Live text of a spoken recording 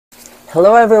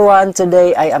Hello everyone!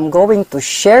 Today I am going to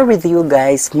share with you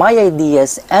guys my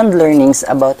ideas and learnings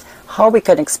about how we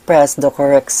can express the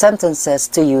correct sentences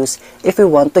to use if we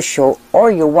want to show or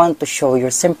you want to show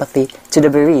your sympathy to the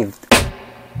bereaved.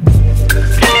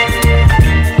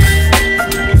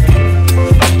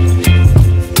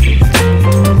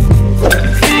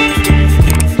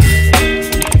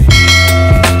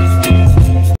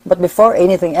 But before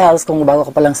anything else, kung bago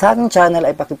ka pa lang sa aking channel,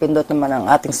 ay pakipindot naman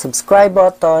ang ating subscribe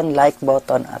button, like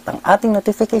button, at ang ating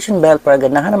notification bell para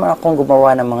ganahan naman akong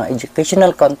gumawa ng mga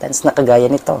educational contents na kagaya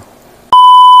nito.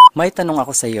 May tanong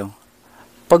ako sa iyo.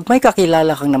 Pag may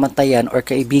kakilala kang namatayan or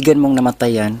kaibigan mong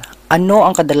namatayan, ano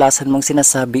ang kadalasan mong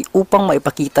sinasabi upang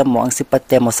maipakita mo ang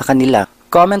simpatya mo sa kanila?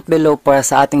 Comment below para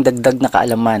sa ating dagdag na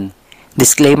kaalaman.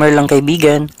 Disclaimer lang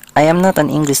kaibigan, I am not an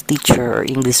English teacher or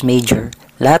English major.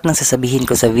 Lahat ng sasabihin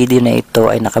ko sa video na ito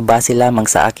ay nakabase lamang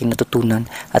sa aking natutunan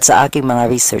at sa aking mga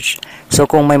research. So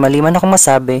kung may mali man akong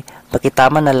masabi,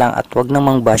 pakitama na lang at wag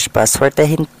namang bash pa,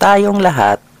 swertehin tayong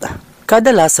lahat.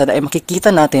 Kadalasan ay makikita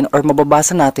natin or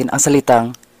mababasa natin ang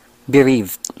salitang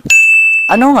bereaved.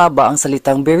 Ano nga ba ang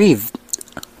salitang bereaved?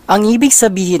 Ang ibig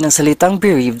sabihin ng salitang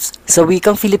bereaved sa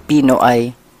wikang Filipino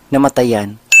ay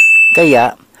namatayan.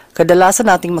 Kaya,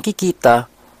 kadalasan nating makikita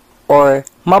or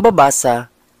mababasa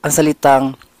ang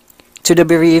salitang to the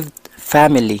bereaved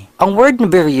family. Ang word na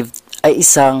bereaved ay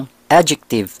isang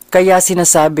adjective, kaya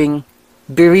sinasabing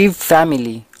bereaved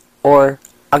family or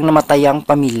ang namatayang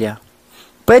pamilya.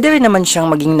 Pwede rin naman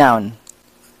siyang maging noun,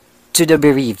 to the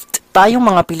bereaved. Tayong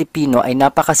mga Pilipino ay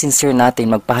napaka-sincere natin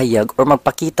magpahayag or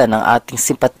magpakita ng ating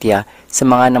simpatya sa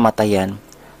mga namatayan.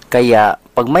 Kaya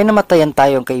pag may namatayan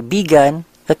tayong kaibigan,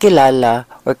 kakilala,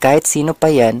 or kahit sino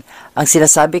pa yan, ang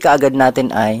sinasabi kaagad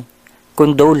natin ay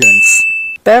condolence.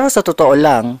 Pero sa totoo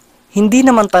lang, hindi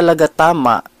naman talaga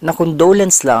tama na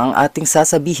condolence lang ang ating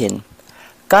sasabihin.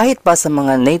 Kahit pa sa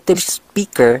mga native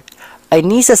speaker, ay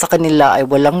nisa sa kanila ay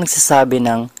walang nagsasabi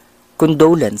ng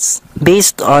condolence.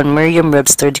 Based on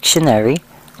Merriam-Webster Dictionary,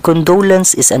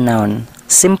 condolence is a noun,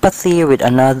 sympathy with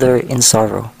another in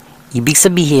sorrow. Ibig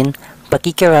sabihin,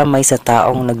 pakikiramay sa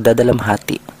taong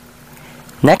nagdadalamhati.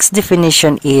 Next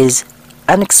definition is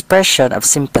an expression of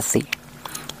sympathy.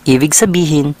 Ibig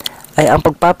sabihin ay ang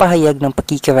pagpapahayag ng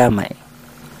pakikiramay.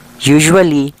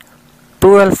 Usually,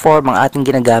 plural form ang ating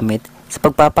ginagamit sa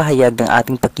pagpapahayag ng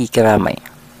ating pakikiramay.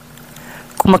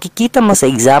 Kung makikita mo sa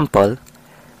example,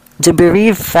 the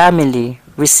bereaved family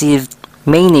received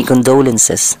many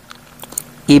condolences.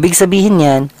 Ibig sabihin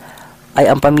niyan ay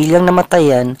ang pamilyang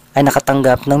namatayan ay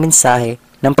nakatanggap ng mensahe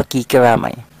ng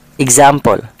pakikiramay.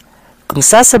 Example, kung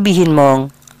sasabihin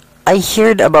mong, I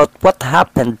heard about what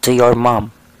happened to your mom.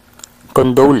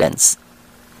 Condolence.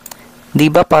 Di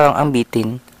ba parang ang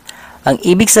bitin? Ang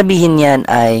ibig sabihin niyan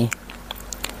ay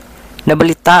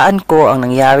nabalitaan ko ang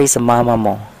nangyari sa mama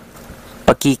mo.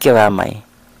 Pakikiramay.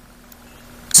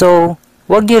 So,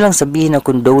 wag niyo lang sabihin ng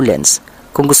condolence.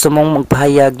 Kung gusto mong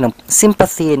magpahayag ng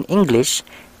sympathy in English,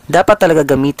 dapat talaga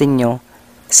gamitin nyo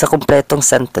sa kumpletong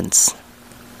sentence.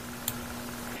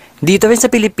 Dito rin sa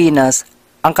Pilipinas,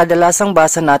 ang kadalasang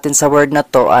basa natin sa word na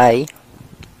to ay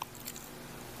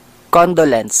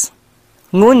condolence.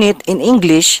 Ngunit in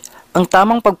English, ang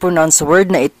tamang pag-pronounce sa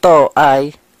word na ito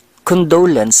ay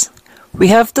condolence. We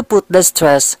have to put the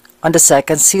stress on the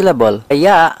second syllable.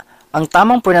 Kaya, ang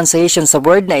tamang pronunciation sa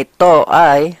word na ito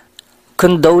ay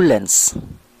condolence.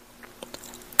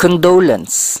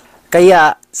 Condolence.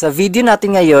 Kaya, sa video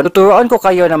natin ngayon, tuturuan ko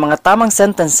kayo ng mga tamang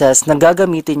sentences na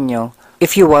gagamitin nyo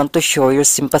if you want to show your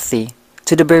sympathy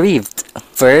to the bereaved.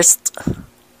 First,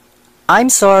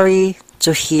 I'm sorry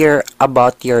to hear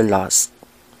about your loss.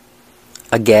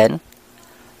 Again,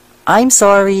 I'm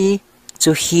sorry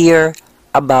to hear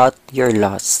about your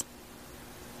loss.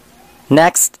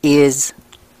 Next is,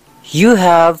 you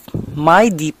have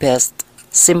my deepest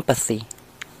sympathy.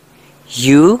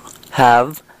 You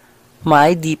have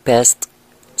my deepest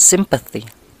sympathy.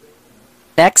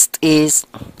 Next is,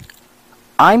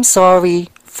 I'm sorry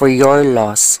for your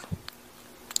loss.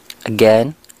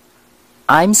 Again,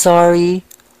 I'm sorry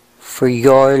for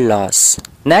your loss.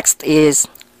 Next is,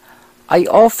 I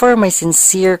offer my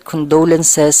sincere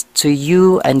condolences to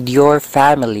you and your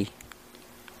family.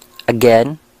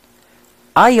 Again,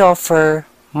 I offer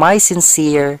my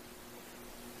sincere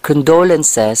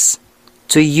condolences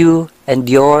to you and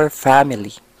your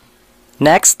family.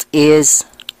 Next is,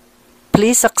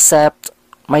 please accept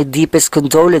my deepest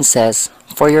condolences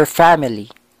for your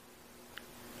family.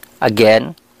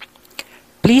 Again,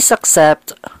 please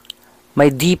accept my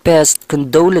deepest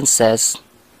condolences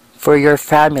for your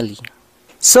family.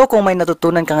 So kung may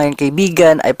natutunan ka ngayon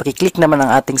kaibigan, ay pakiclick naman ang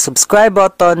ating subscribe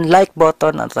button, like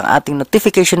button, at ang ating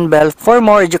notification bell for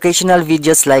more educational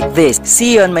videos like this.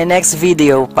 See you on my next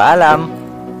video. Paalam!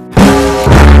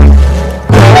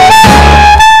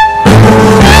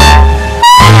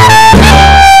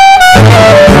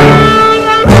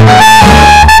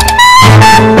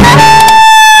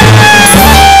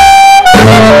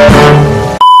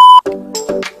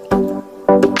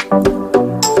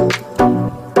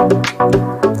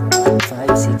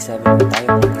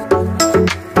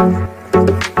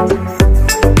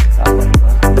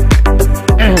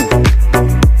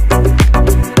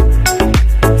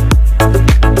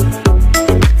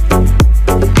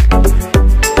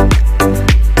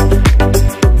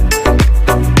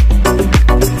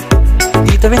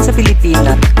 Dito rin sa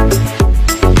Pilipinas.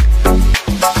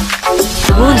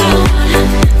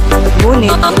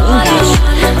 Ngunit in English,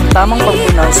 ang tamang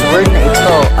pag-pronounce word na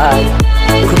ito ay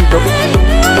kundok.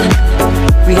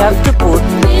 We have to put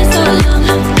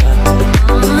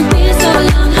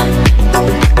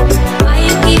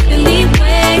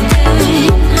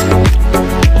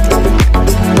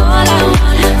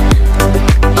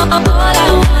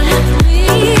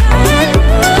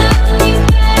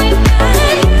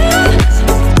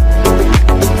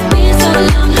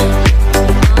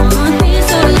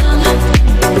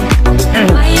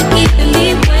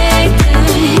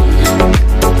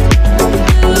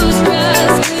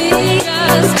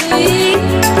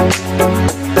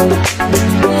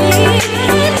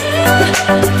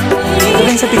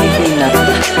sa Pilipinas.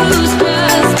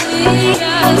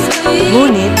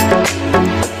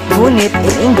 Ngunit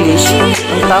in English,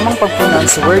 ang tamang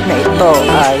pag-pronounce word na ito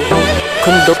ay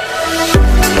kundok.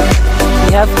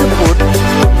 We have to put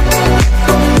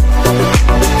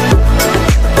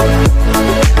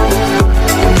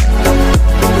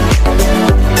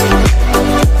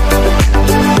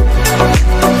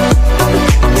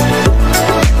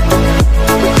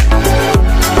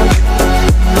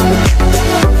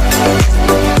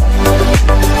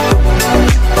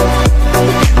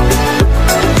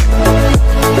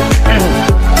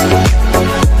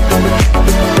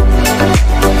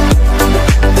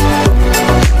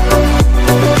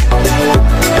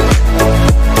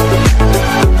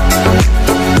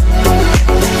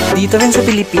dito rin sa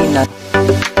Pilipinas.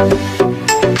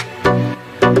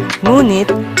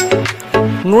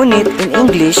 Ngunit in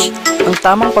English, ang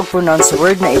tamang pag-pronounce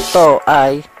word na ito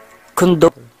ay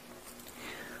kundok.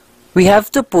 We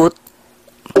have to put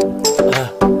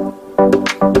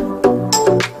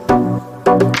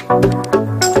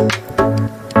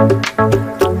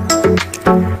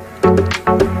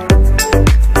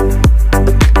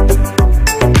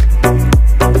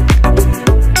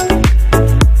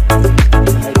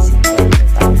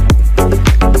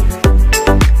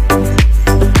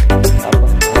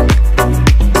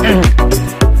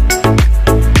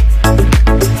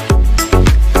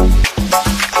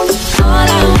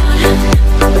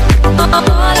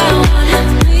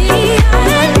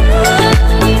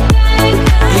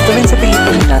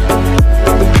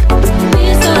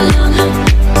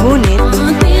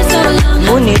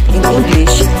Ngunit in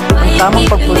English, ang tamang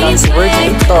pag-pronounce word na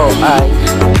ito ay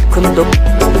kundok.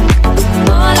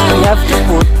 We have to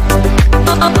put